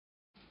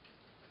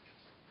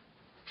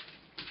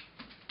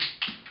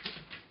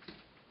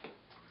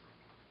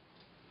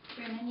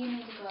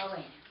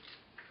away.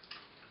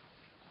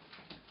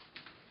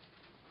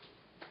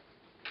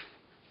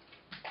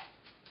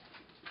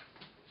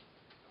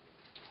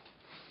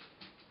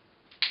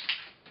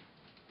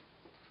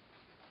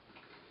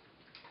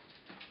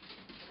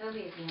 Toby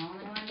is the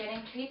only one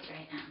getting treats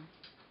right now.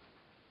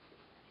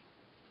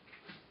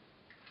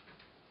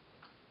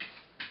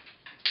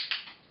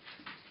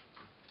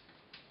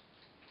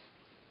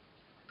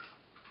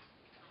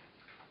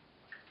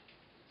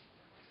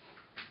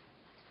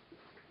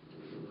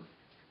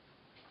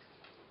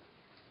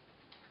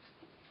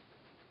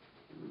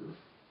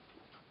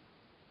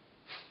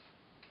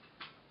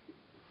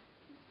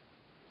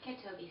 Okay,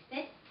 Toby,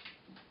 sit.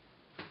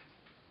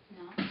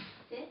 No,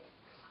 sit.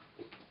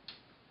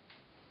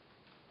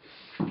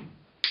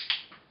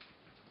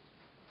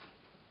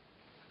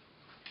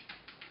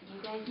 You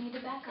guys need to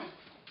back up.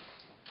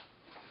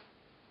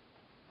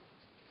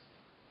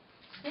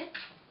 Sit.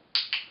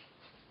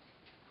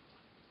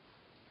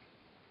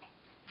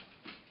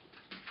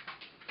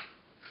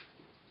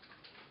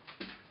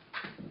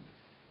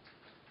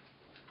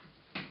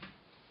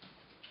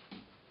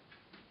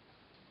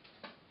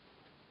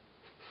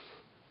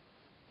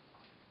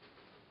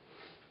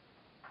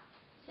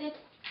 Sit.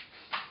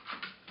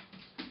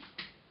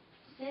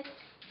 Sit.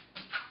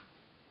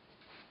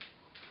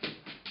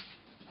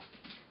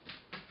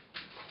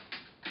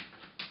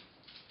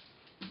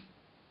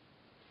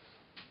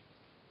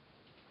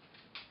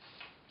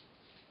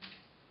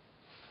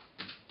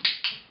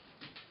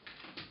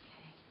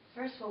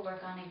 First we'll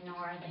work on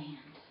ignore the hand.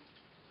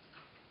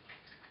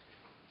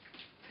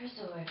 First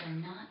we'll work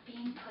on not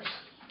being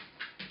pushy.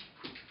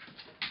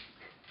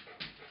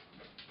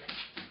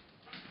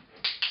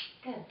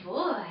 Good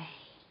boy.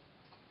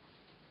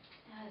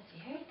 That was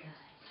very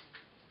good.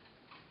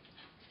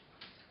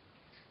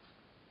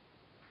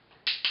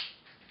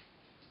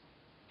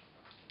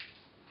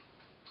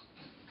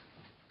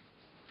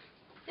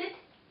 Sit.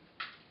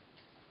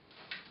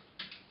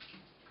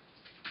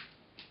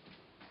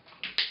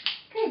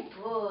 Good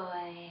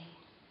boy.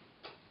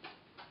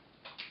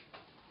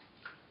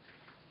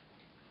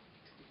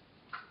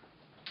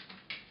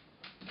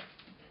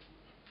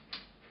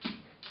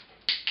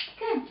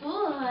 Good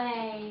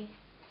boy.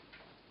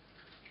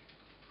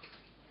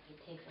 It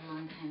takes a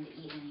long time to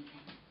eat anything.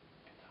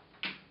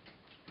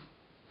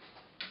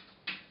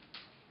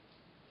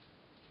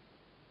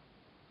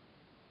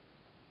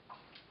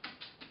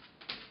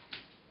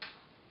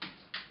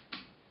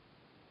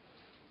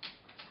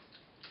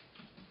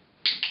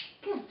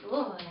 Good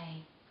boy.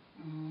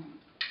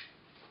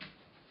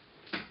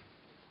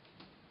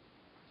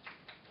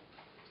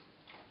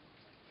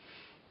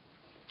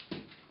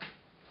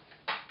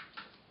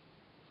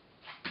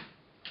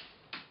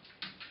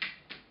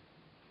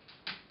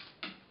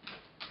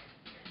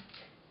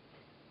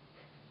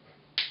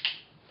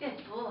 Good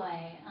boy.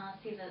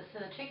 See, so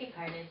the tricky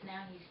part is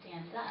now he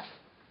stands up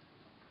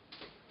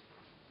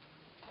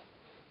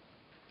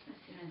as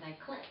soon as I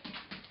click.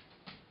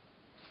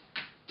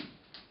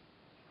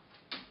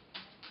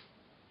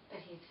 But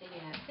he's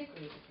figured out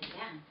quickly to sit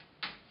down.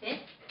 Sit.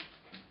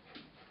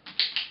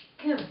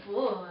 Good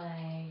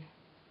boy.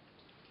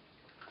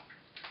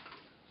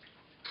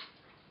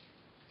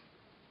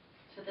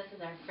 So this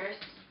is our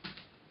first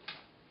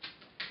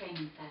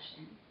training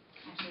session.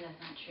 Actually, that's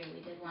not true.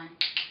 We did one.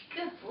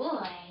 Good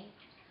boy.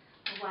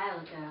 A while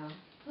ago.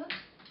 Whoops.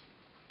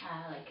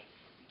 Like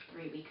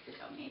 3 weeks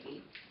ago,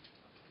 maybe.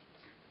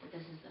 But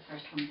this is the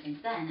first one since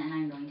then, and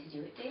I'm going to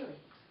do it daily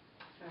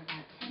for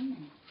about 10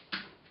 minutes.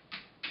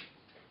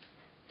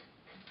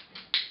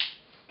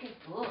 Good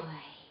boy.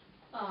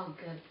 Oh,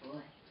 good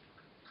boy.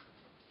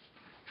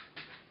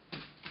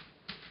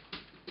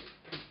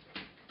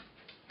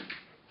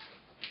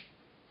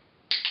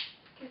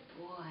 Good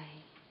boy.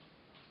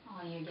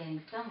 Oh, you're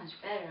getting so much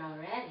better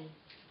already.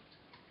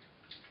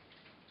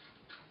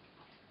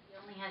 He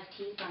only has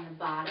teeth on the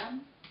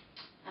bottom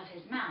of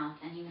his mouth,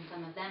 and even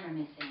some of them are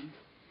missing.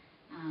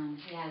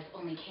 He has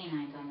only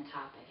canines on the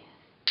top, I guess.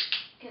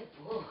 Good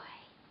boy.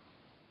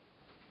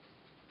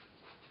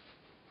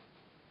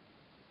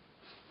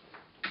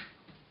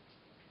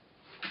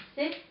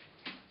 Sit.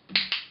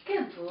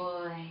 Good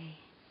boy.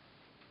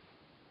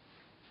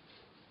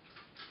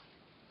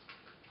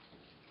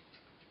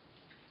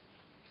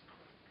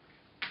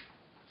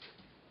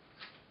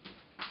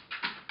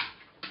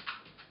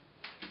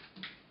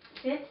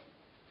 Sit.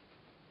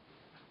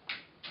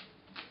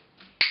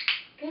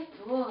 Good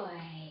boy.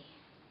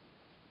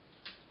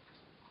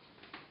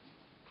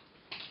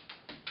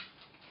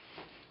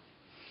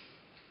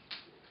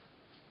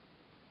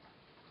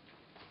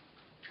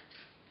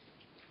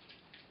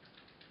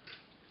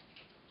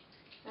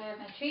 So I have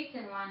my treats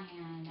in one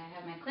hand, I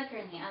have my clicker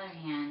in the other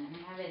hand, and I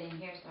have it in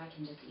here so I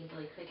can just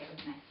easily click it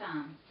with my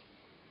thumb.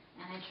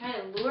 And I try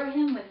to lure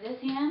him with this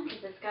hand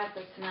because it's got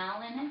the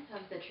smell in it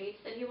of the treats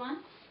that he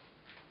wants.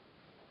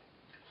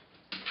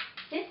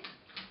 Sit.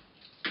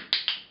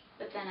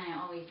 But then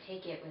I always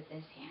take it with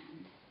this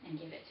hand and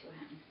give it to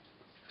him,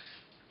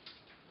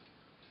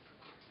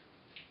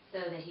 so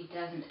that he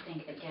doesn't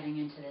think that getting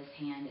into this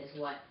hand is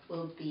what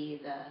will be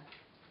the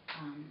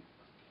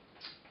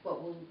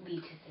what will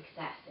lead to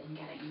success in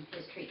getting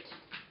his treat.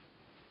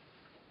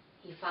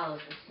 He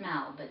follows the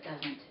smell, but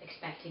doesn't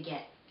expect to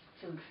get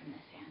food from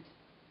this hand.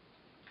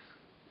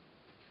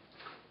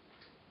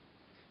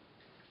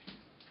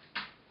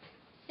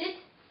 Sit.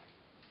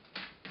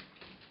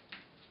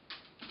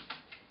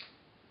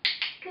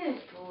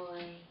 Good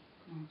boy.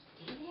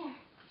 Stay there.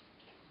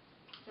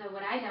 So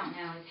what I don't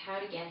know is how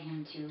to get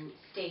him to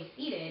stay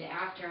seated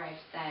after I've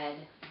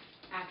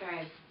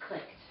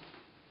clicked.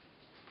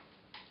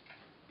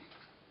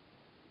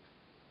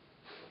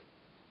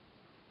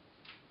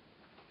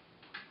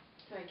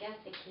 So I guess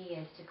the key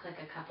is to click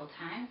a couple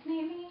times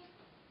maybe,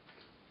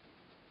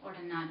 or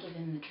to not give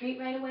him the treat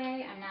right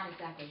away. I'm not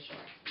exactly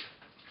sure.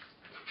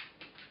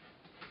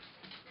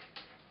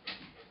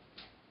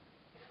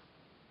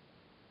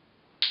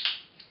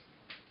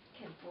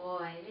 Good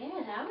boy.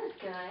 There, that was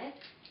good.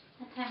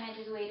 That time I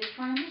just waited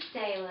for him to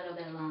stay a little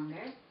bit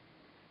longer.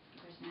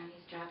 Of course, now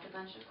he's dropped a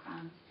bunch of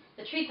crumbs.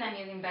 The treats I'm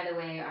using, by the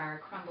way,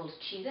 are crumbled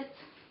Cheez-Its.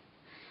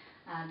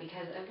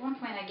 Because at one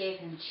point I gave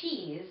him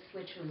cheese,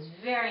 which was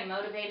very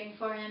motivating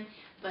for him,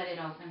 but it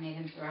also made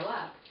him throw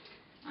up.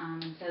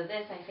 And so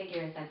this, I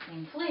figure, is that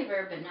same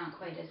flavor, but not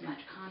quite as much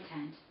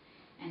content.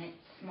 And it's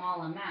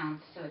small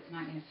amounts, so it's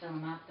not going to fill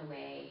him up the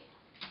way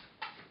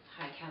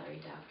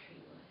high-calorie dog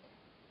treat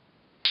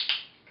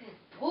would.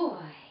 Good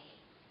boy.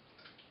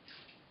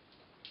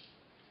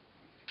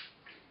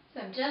 So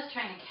I'm just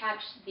trying to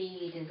catch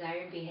the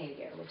desired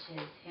behavior, which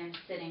is him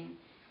sitting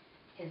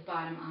his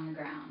bottom on the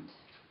ground.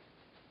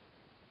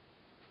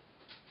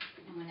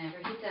 And whenever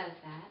he does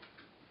that,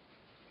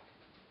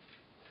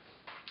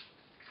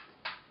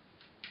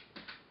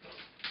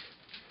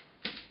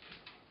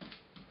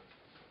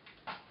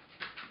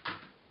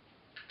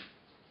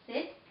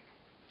 sit.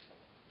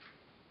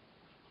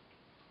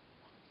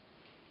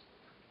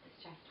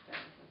 Distracted by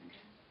this wasn't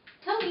good.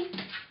 Toby!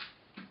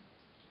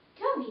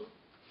 Toby!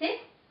 Sit.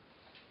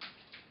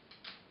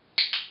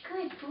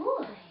 Good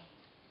boy.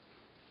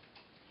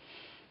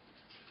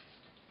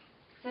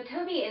 So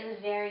Toby is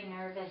a very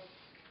nervous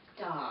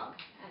dog,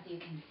 as you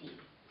can see.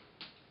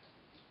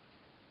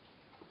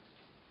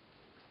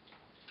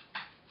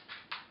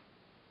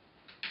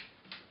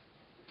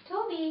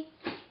 Toby,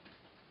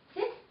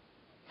 sit.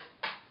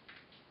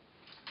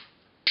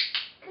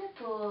 Good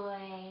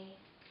boy.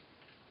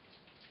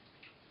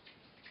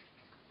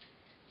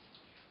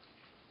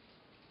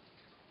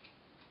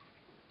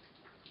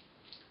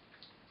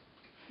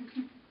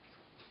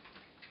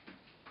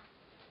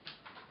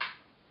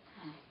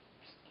 Hi.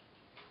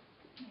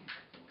 Here.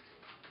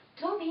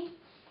 Toby.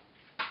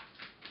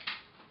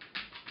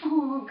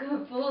 Oh,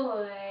 good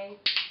boy.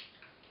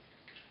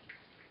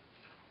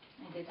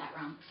 I did that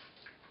wrong.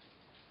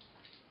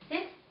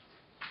 Sit.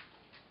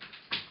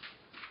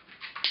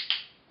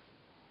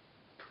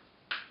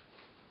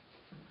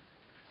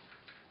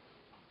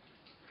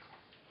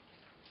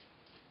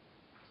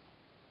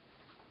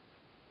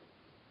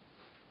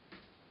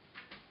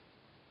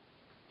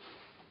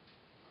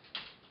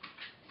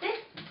 Sit.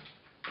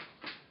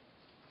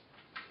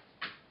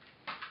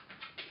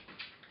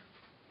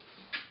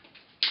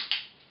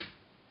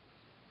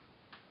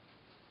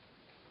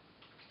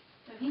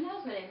 So he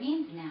knows what it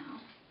means now.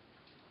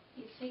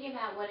 He's figured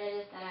out what it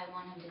is that I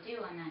want him to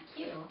do on that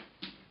cue.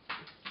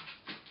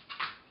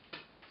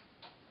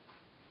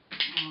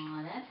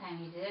 Aw, that time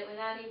he did it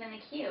without even the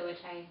cue,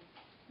 which I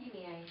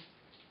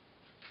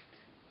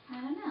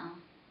don't know.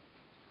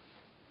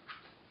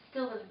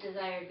 Still the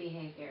desired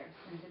behavior.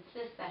 Since it's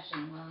this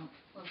session,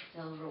 we'll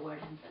still reward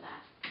him for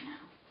that for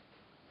now.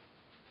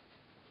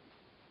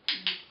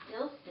 And he's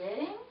still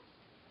sitting,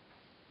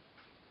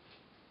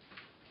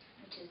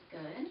 which is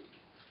good.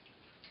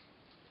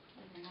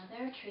 There's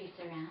another treats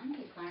around.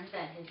 He's learned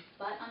that his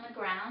butt on the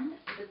ground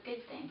is a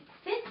good thing.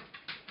 Sit.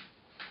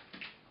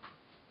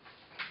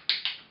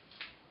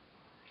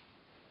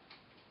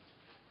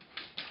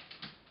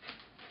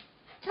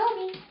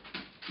 Toby.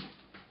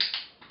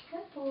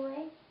 Good boy.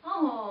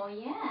 Oh,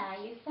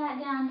 yeah, you sat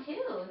down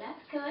too.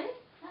 That's good.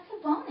 That's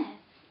a bonus.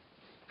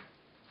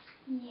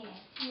 Yes,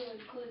 you're a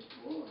good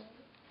boy.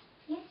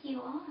 Yes,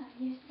 you are.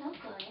 You're so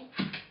good.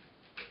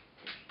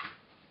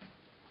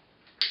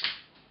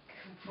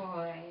 Good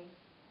boy.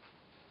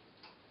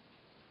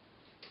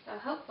 So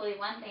hopefully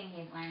one thing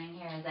he's learning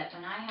here is that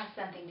when I have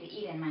something to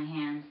eat in my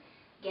hands,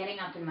 getting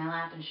up in my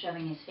lap and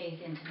shoving his face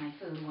into my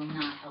food will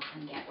not help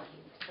him get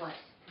what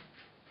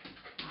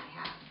I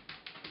have.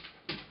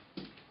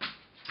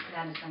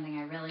 That is something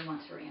I really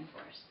want to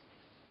reinforce.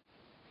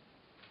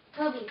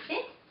 Toby,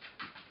 sit.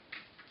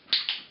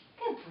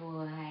 Good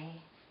boy.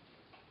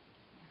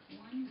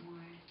 One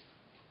more.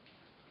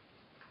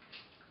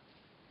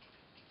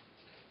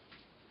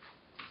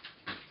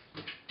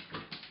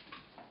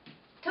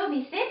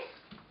 Toby, sit.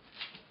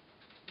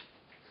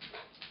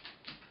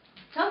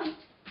 Toby,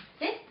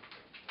 sit.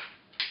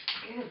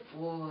 Good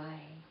boy.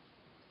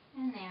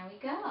 And there we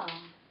go.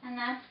 And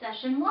that's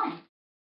session 1.